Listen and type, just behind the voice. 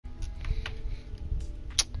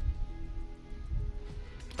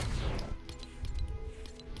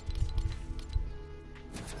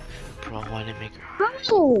I didn't make her.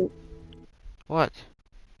 Oh! What?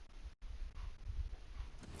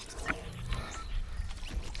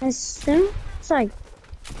 As soon as I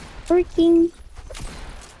freaking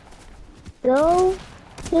go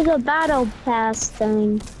to the battle pass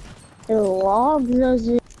thing, it logs us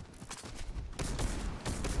in.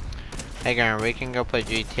 Hey, Garen, we can go play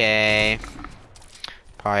GTA.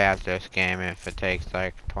 Probably after this game if it takes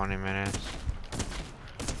like 20 minutes.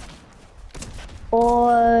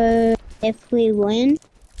 Or if we win.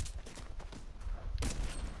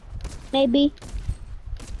 Maybe.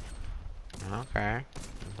 Okay.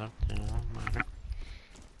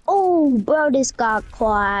 Oh, bro, this got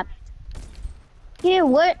clapped. Here,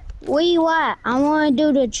 where you at? I wanna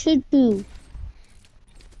do the choo-choo.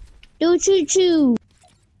 Do choo-choo.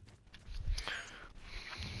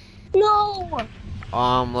 No!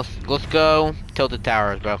 Let's go Tilted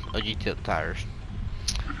Towers, bro. OG Tilted Towers.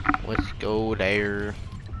 Let's go there.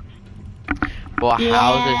 Well,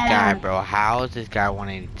 how's this guy, bro? How is this guy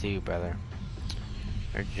 182, brother?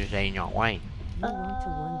 Or just ain't no way. You want to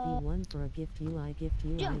 1v1 for a gift you, I gift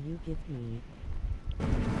you, I you gift me.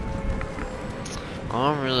 I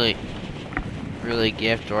don't really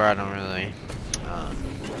gift, or I don't really,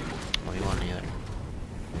 what do you want either?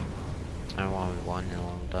 I don't want one in a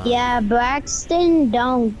long time. Yeah, Braxton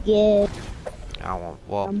don't get. I don't want,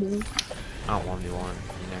 well, I don't want to be one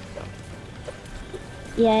either, so.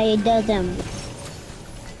 Yeah, he doesn't.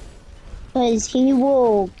 Cause he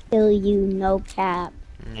will kill you, no cap.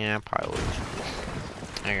 Yeah, probably would.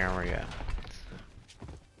 I got where you at.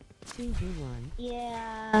 2v1.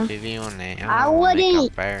 Yeah. 2v1, I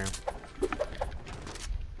wouldn't. Fair.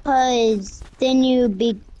 Cause then you'd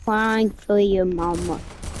be crying for your mama.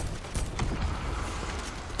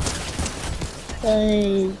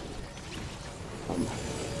 Cause...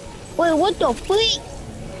 Wait, what the freak?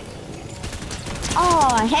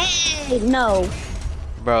 Oh, hey, no.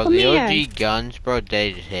 Bro, Come the here. OG guns, bro,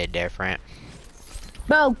 they just hit different.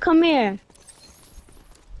 Bro, come here.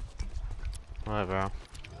 What, bro?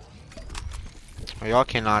 Well, y'all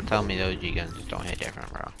cannot tell me the OG guns just don't hit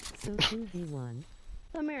different, bro. So 2v1.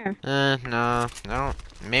 Come here. No,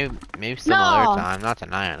 maybe some other time, not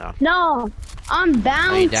tonight though. No, I'm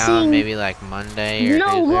bouncing. Are you down maybe like Monday or No,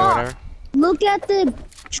 Tuesday or look. whatever? Look at the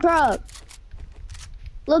truck.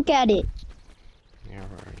 Look at it. Yeah,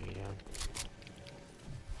 where are you down?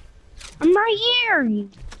 I'm right here, you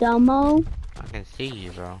dumbo. I can see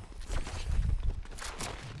you, bro.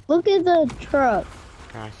 Look at the truck.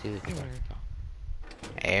 I see the truck.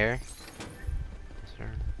 Air? Yes,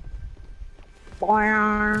 sir.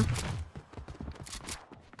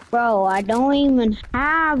 Bro, I don't even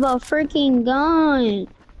have a freaking gun.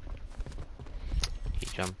 He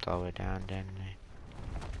jumped all the way down, didn't he?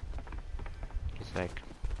 He's like...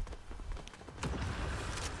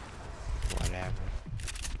 whatever.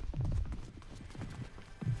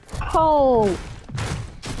 Oh.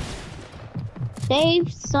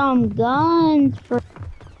 Save some guns for...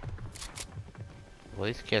 Well,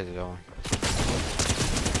 these kids are going.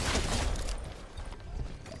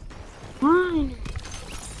 Fine.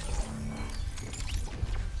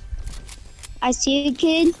 I see a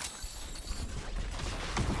kid.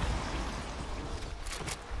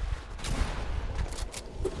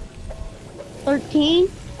 $13.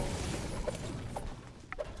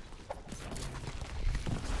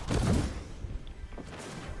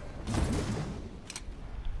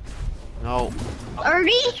 No.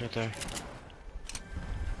 30? It's right there.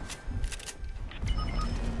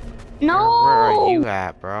 No. Where are you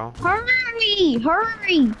at, bro? Hurry!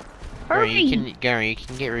 Hurry! Hurry! Gary, you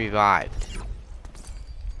can get revived.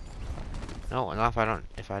 No, not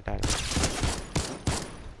if I die.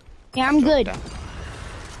 Yeah, I'm good. Down.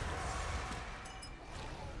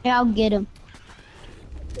 Yeah, I'll get him.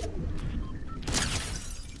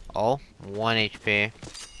 Oh, 1 HP.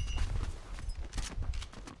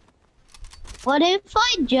 What if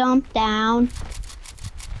I jump down?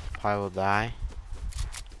 Probably will die.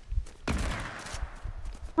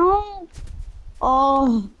 No.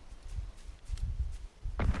 Oh.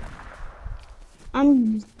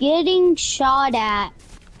 I'm getting shot at.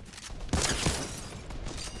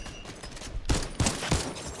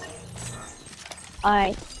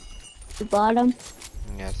 Alright. You got him?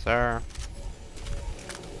 Yes, sir.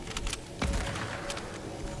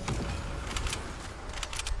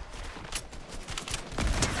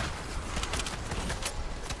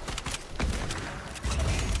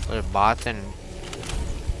 There's bots and...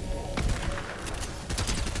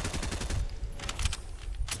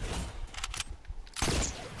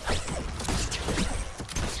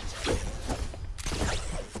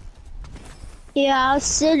 Yeah, I'll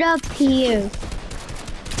sit up here.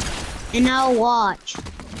 And I'll watch.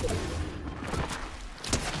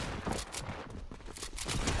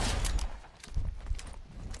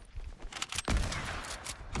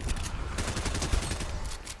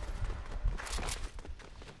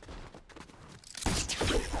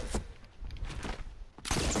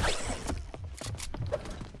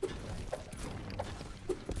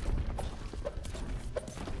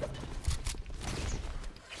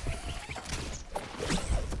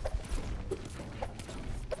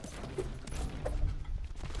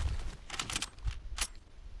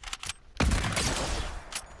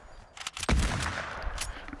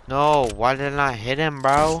 No, why didn't I hit him,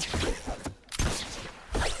 bro?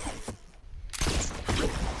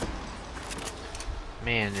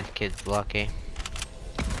 Man, this kid's lucky.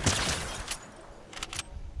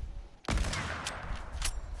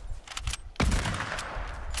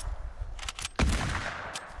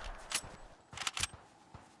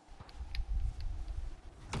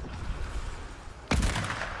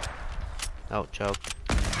 Oh, choked.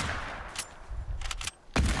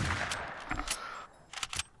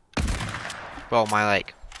 Bro, my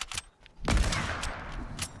leg.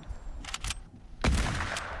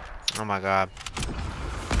 Oh my god.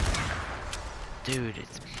 Dude,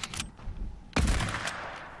 it's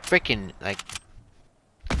freaking, like,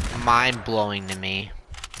 mind-blowing to me.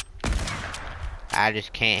 I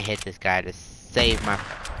just can't hit this guy to save my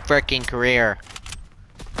freaking career.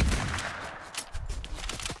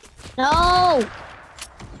 No!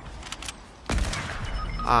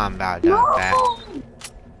 I'm about done with that.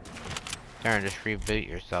 Turn, just reboot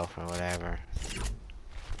yourself or whatever.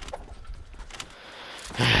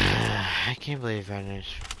 I can't believe I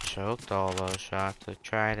just choked all those shots. Let's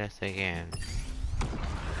try this again.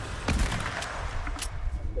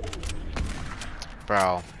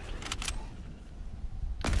 Bro.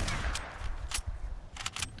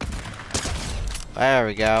 There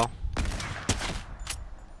we go.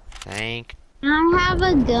 Thank. I have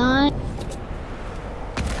a gun.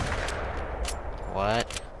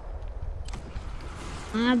 What?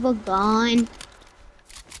 I have a gun.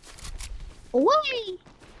 Away!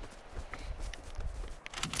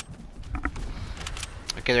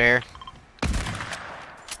 Okay, they're here.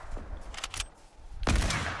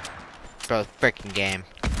 Bro, freaking game.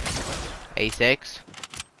 A6.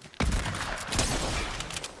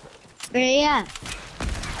 Where you at?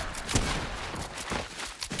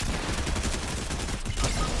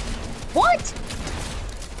 What?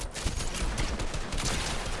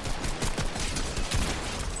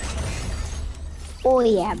 Oh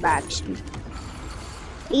yeah, Braxton.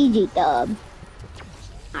 Easy dub.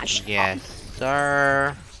 Yes,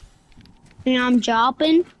 sir. And I'm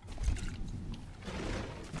dropping.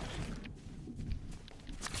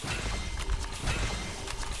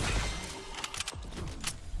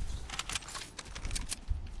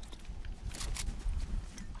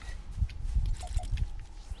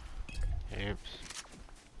 Oops.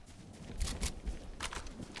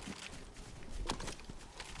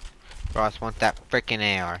 Bro, I just want that freaking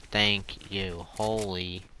AR. Thank you.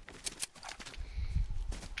 Holy.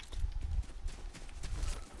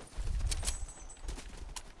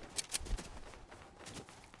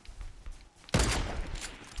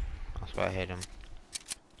 That's why I hit him.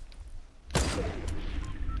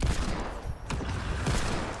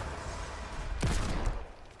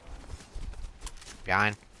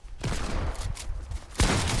 Behind.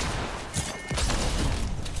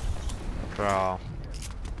 Bro.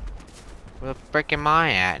 Where the frick am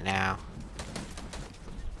I at now?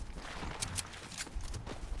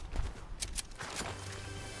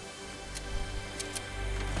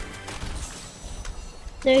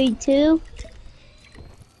 $32.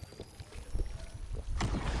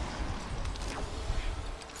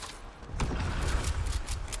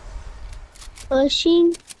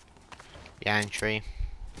 Pushing. Behind tree.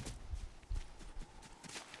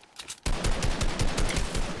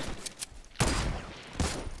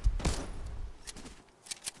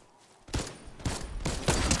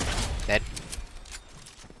 Dead.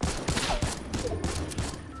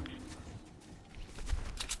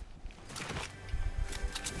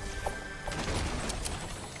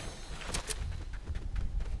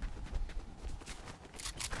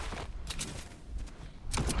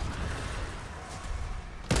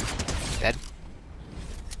 Dead.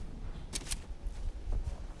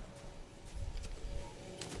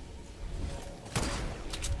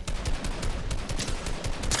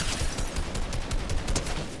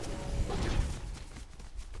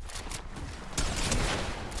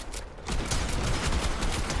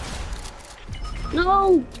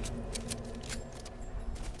 No.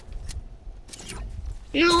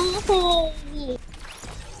 No.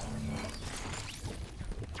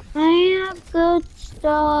 I have good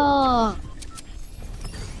stuff.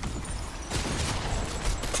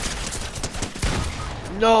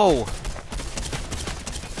 No!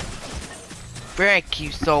 Frick,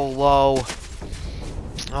 you so low.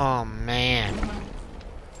 Oh man.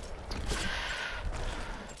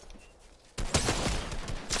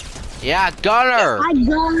 Yeah, Gunner! I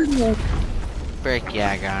got it. Frick,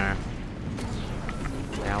 yeah, Gunner.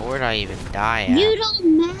 Now, where'd I even die at? You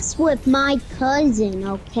don't mess with my cousin,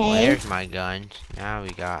 Well, okay? here's my guns. Now we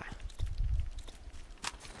got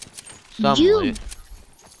some You loot.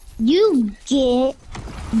 you get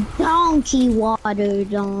donkey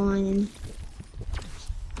watered on.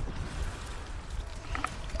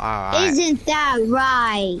 Alright. Isn't that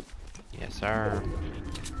right? Yes, sir.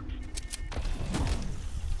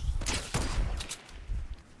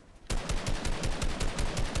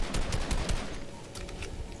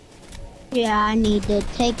 Yeah, I need to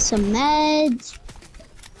take some meds.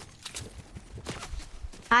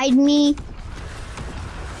 Hide me.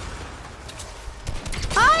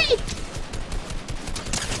 Hide!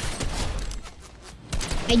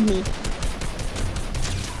 Hide me.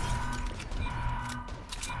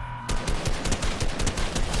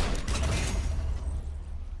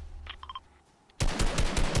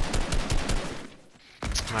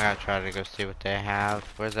 I gotta try to go see what they have.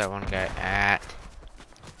 Where's that one guy at?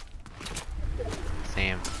 See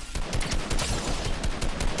him.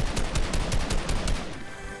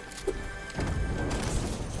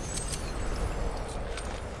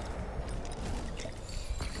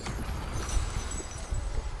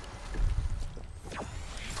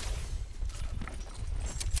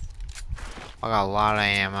 I got a lot of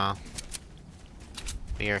ammo.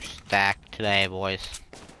 We are stacked today, boys.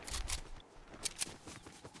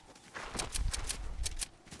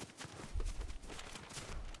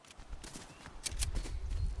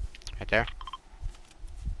 Right there.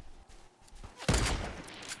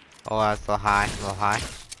 Oh, that's a little high, a little high.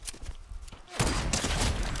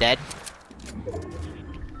 Dead.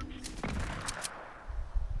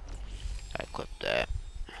 I clipped that.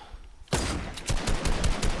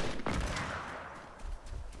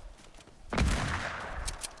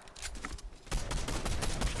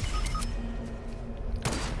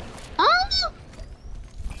 Oh!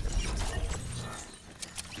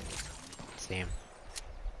 See him.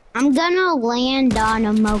 I'm gonna land on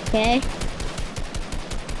him, okay?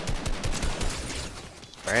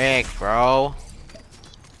 Frick, bro.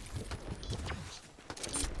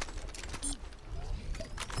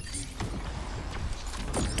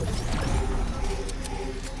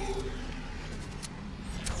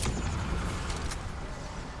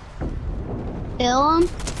 Kill him.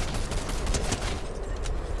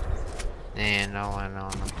 Yeah, no, I know.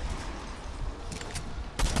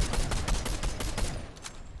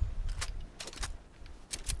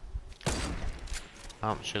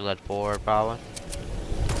 Oh, should let forward probably.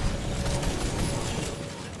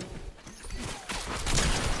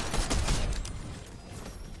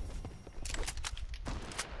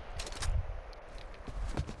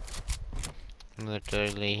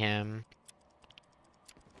 Literally him.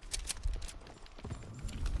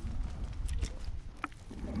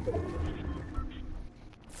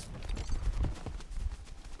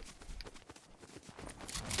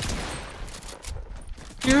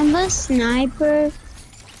 I'm a sniper.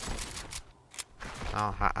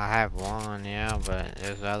 Oh, I have one, yeah, but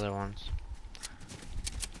there's other ones.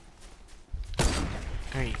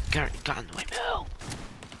 Hurry, got in the way, no!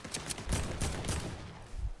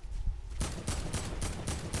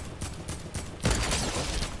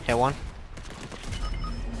 Hit one.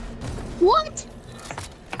 What?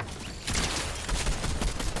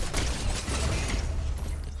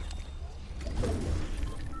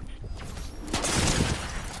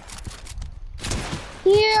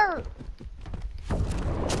 Here.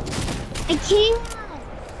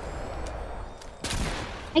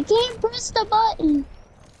 I can't press the button.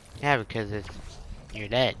 Yeah, because you're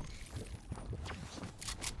dead.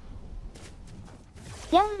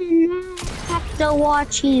 Yeah, and I have to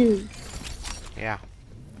watch you. Yeah.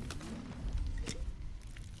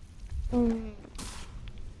 Mm.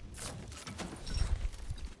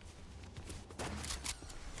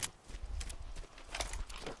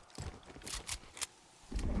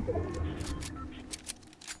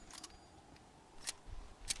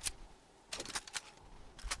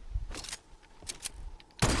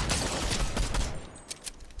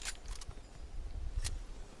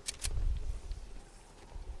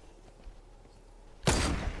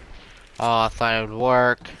 Oh, I thought it would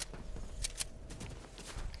work.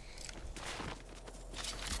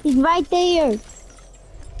 He's right there.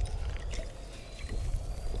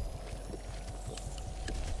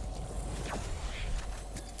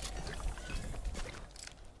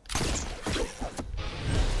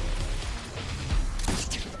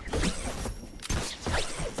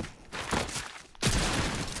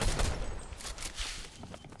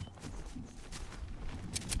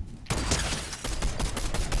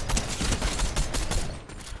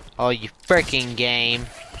 Oh, you freaking game.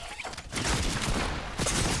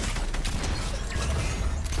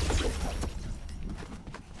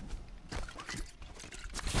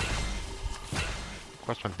 Of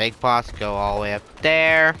course, my big pots go all the way up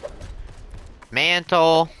there.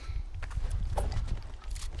 Mantle.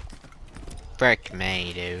 Frick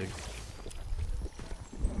me, dude.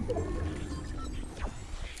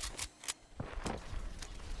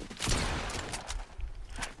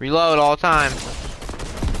 Reload all the time.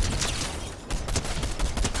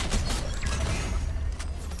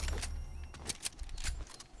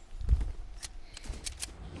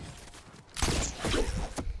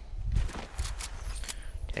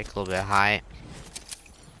 Take a little bit of height.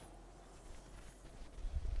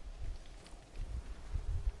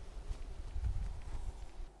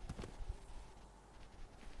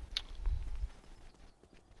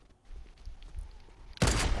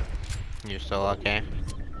 You're still okay.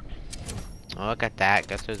 Oh, look at that.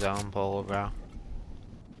 That's his own pole, bro.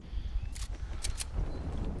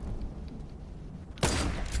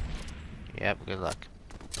 Yep, good luck.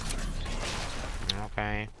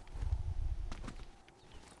 Okay.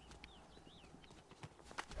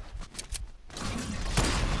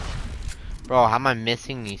 Bro, how am I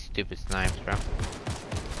missing these stupid snipes, bro?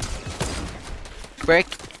 Frick,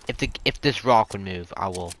 if this rock would move, I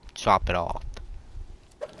will chop it off.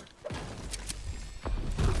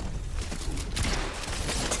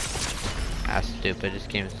 That's stupid. This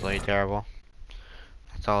game is literally terrible.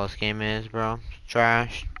 That's all this game is, bro. It's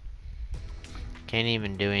trash. Can't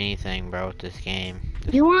even do anything, bro, with this game.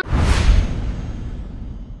 You want?